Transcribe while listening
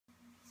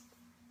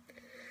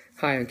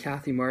Hi, I'm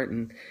Kathy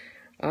Martin.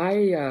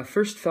 I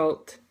first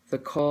felt the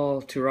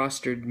call to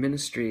rostered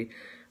ministry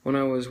when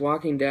I was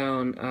walking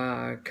down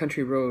a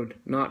country road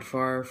not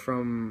far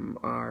from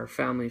our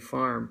family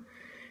farm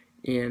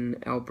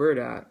in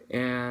Alberta,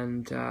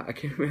 and I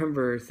can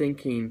remember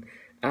thinking,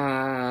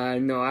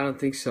 no, I don't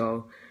think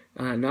so,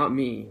 not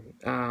me.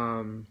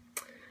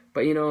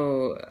 But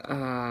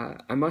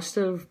I must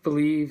have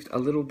believed a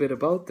little bit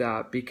about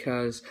that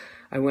because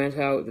I went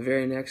out the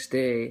very next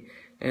day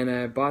and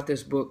I bought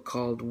this book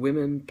called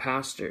Women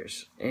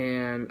Pastors,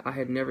 and I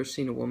had never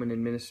seen a woman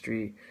in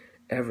ministry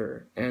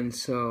ever. And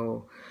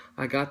so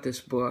I got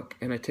this book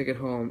and I took it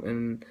home,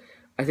 and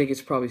I think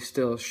it's probably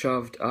still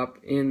shoved up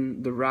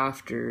in the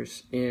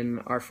rafters in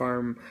our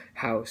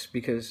farmhouse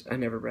because I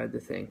never read the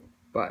thing.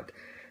 But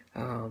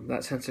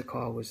that sense of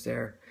call was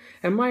there.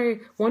 And my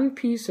one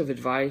piece of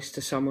advice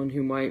to someone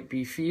who might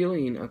be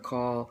feeling a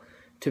call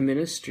to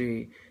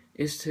ministry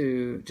is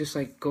to just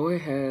like go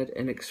ahead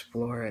and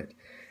explore it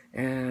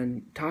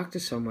and talk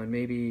to someone,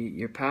 maybe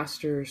your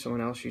pastor,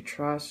 someone else you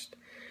trust,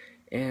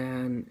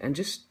 and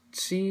just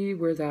see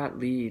where that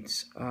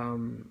leads.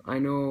 I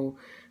know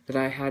that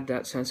I had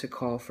that sense of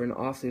call for an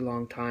awfully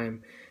long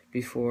time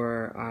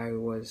before I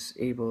was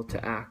able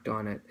to act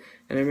on it.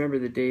 And I remember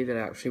the day that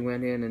I actually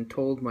went in and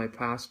told my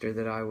pastor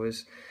that I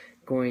was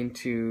going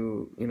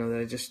to,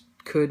 that I just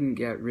couldn't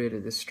get rid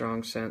of this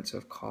strong sense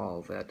of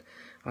call that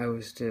I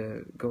was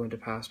to go into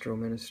pastoral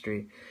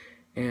ministry.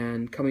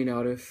 And coming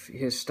out of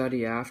his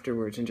study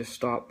afterwards, and just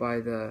stopped by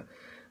the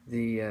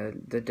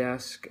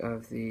desk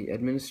of the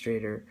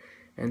administrator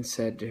and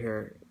said to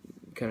her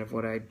kind of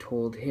what I'd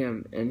told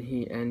him,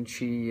 and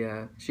she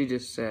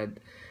just said,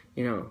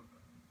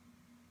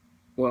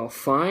 well,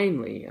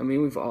 finally. I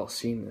mean, we've all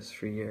seen this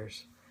for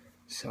years.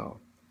 So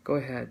go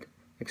ahead,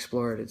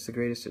 explore it. It's the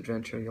greatest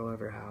adventure you'll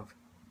ever have.